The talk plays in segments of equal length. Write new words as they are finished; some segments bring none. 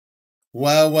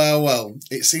Well,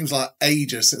 it seems like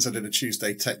ages since I did a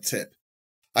Tuesday tech tip.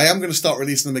 I am going to start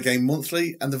releasing them again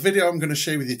monthly, and the video I'm going to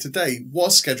share with you today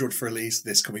was scheduled for release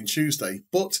this coming Tuesday,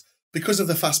 but because of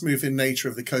the fast-moving nature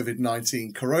of the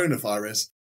COVID-19 coronavirus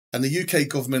and the UK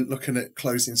government looking at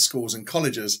closing schools and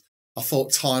colleges, I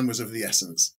thought time was of the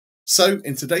essence. So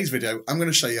in today's video, I'm going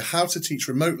to show you how to teach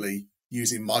remotely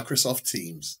using Microsoft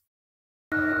Teams.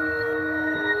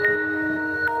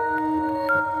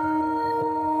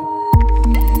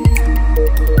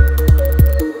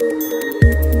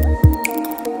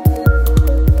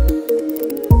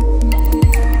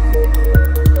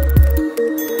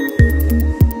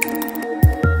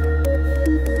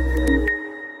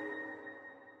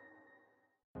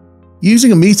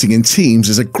 Using a meeting in Teams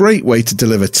is a great way to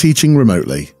deliver teaching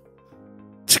remotely.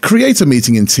 To create a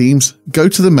meeting in Teams, go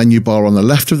to the menu bar on the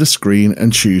left of the screen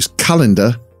and choose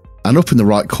Calendar, and up in the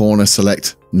right corner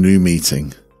select New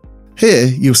Meeting. Here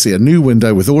you'll see a new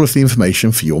window with all of the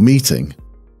information for your meeting.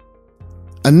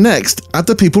 And next, add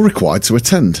the people required to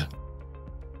attend.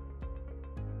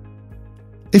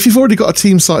 If you've already got a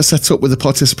Teams site set up with the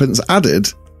participants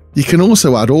added, you can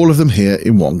also add all of them here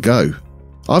in one go.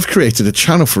 I've created a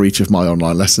channel for each of my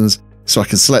online lessons, so I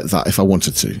can select that if I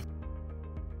wanted to.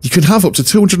 You can have up to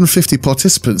 250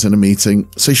 participants in a meeting,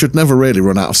 so you should never really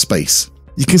run out of space.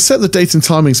 You can set the date and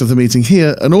timings of the meeting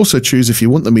here and also choose if you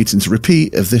want the meeting to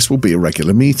repeat if this will be a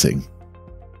regular meeting.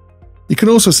 You can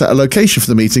also set a location for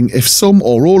the meeting if some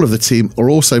or all of the team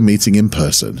are also meeting in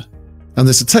person. And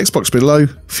there's a text box below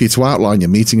for you to outline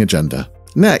your meeting agenda.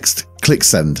 Next, click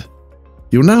Send.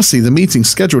 You'll now see the meeting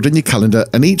scheduled in your calendar,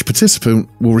 and each participant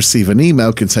will receive an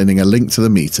email containing a link to the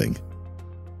meeting.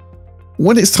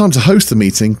 When it's time to host the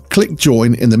meeting, click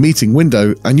Join in the meeting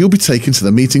window and you'll be taken to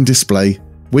the meeting display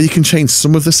where you can change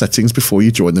some of the settings before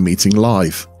you join the meeting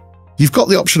live. You've got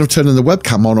the option of turning the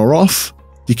webcam on or off,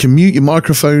 you can mute your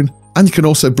microphone, and you can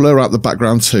also blur out the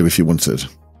background too if you wanted.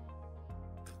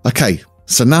 Okay,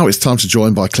 so now it's time to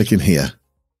join by clicking here.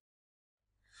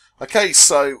 Okay,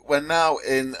 so we're now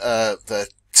in the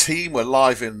team. We're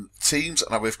live in Teams,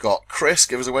 and we've got Chris.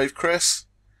 Give us a wave, Chris.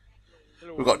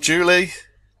 We've got Julie.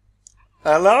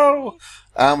 Hello.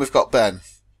 And we've got Ben.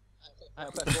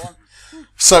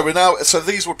 So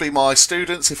these would be my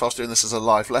students if I was doing this as a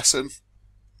live lesson.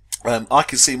 I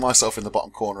can see myself in the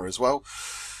bottom corner as well.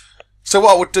 So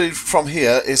what I would do from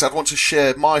here is I'd want to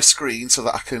share my screen so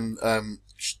that I can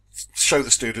show the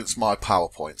students my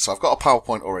PowerPoint. So I've got a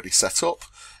PowerPoint already set up.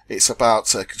 It's about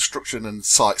construction and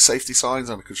site safety signs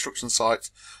on a construction site.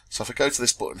 So if I go to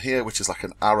this button here, which is like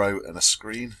an arrow and a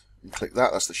screen, and click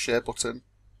that, that's the share button.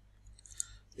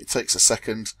 It takes a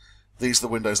second. These are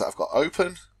the windows that I've got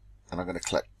open, and I'm going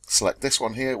to select this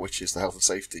one here, which is the health and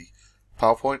safety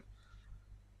PowerPoint.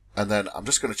 And then I'm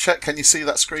just going to check, can you see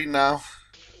that screen now?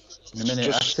 In a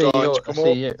minute, I see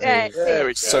you. There we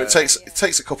go. So it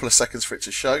takes a couple of seconds for it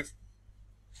to show.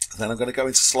 Then I'm going to go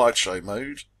into slideshow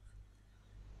mode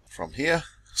from here,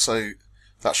 so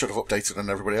that should have updated on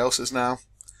everybody else's now.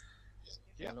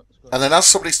 Yeah. And then as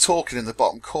somebody's talking in the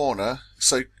bottom corner,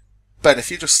 so Ben, if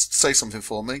you just say something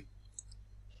for me.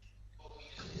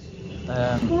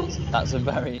 That's a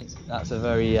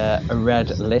very a red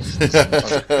list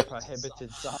of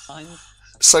prohibited signs.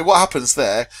 So what happens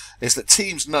there is that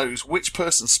Teams knows which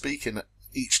person's speaking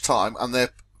each time, and their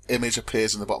image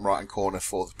appears in the bottom right hand corner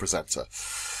for the presenter.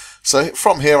 So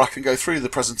from here I can go through the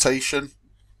presentation,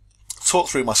 talk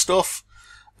through my stuff,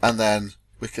 and then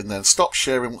we can then stop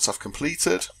sharing once I've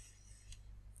completed.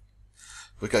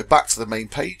 We go back to the main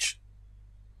page.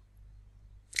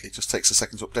 It just takes a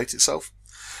second to update itself.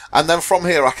 And then from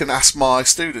here I can ask my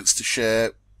students to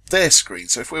share their screen.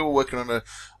 So if we were working on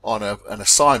an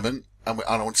assignment and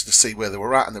I wanted to see where they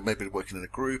were at, and they maybe working in a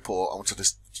group, or I wanted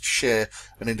to share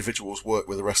an individual's work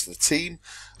with the rest of the team,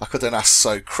 I could then ask,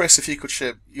 so Chris, if you could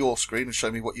share your screen and show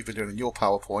me what you've been doing in your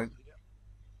PowerPoint.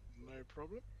 No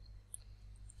problem.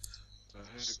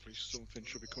 Hopefully something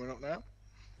should be coming up now.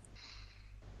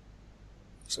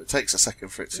 So it takes a second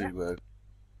for it to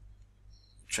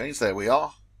change. There we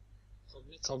are.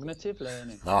 Cognitive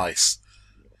learning. Nice.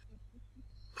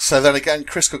 So then again,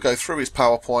 Chris could go through his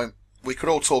PowerPoint. We could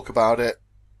all talk about it.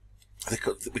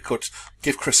 We could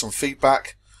give Chris some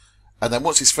feedback. And then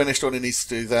once he's finished, all he needs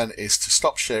to do then is to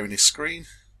stop sharing his screen.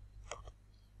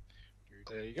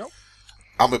 There you go.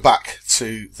 And we're back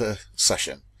to the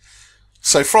session.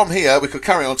 So from here, we could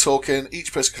carry on talking.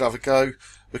 Each person could have a go.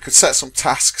 We could set some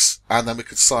tasks, and then we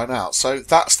could sign out. So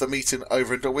that's the meeting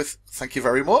over and done with. Thank you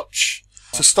very much.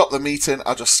 To stop the meeting,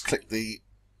 I'll just click the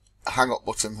hang up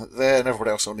button there, and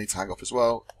everybody else will need to hang up as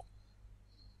well.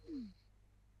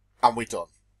 And we're done.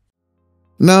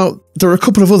 Now, there are a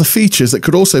couple of other features that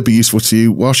could also be useful to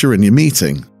you whilst you're in your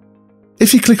meeting.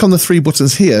 If you click on the 3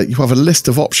 buttons here, you have a list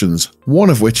of options,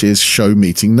 one of which is Show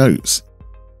Meeting Notes.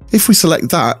 If we select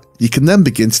that, you can then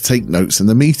begin to take notes in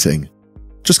the meeting.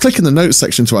 Just click in the Notes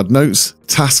section to add notes,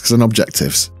 tasks and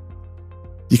objectives.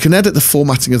 You can edit the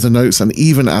formatting of the notes and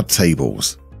even add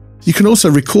tables. You can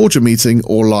also record your meeting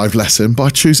or live lesson by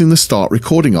choosing the Start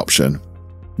Recording option.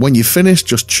 When you've finished,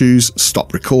 just choose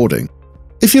Stop Recording.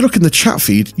 If you look in the chat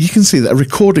feed, you can see that a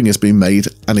recording has been made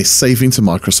and is saving to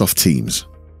Microsoft Teams.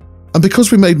 And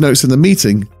because we made notes in the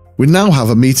meeting, we now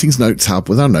have a Meetings Note tab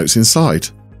with our notes inside.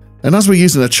 And as we're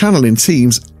using a channel in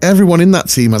Teams, everyone in that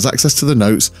team has access to the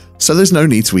notes, so there's no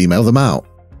need to email them out.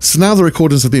 So now the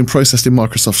recordings have been processed in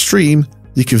Microsoft Stream,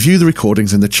 you can view the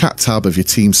recordings in the chat tab of your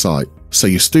team site, so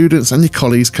your students and your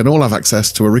colleagues can all have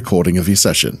access to a recording of your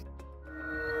session.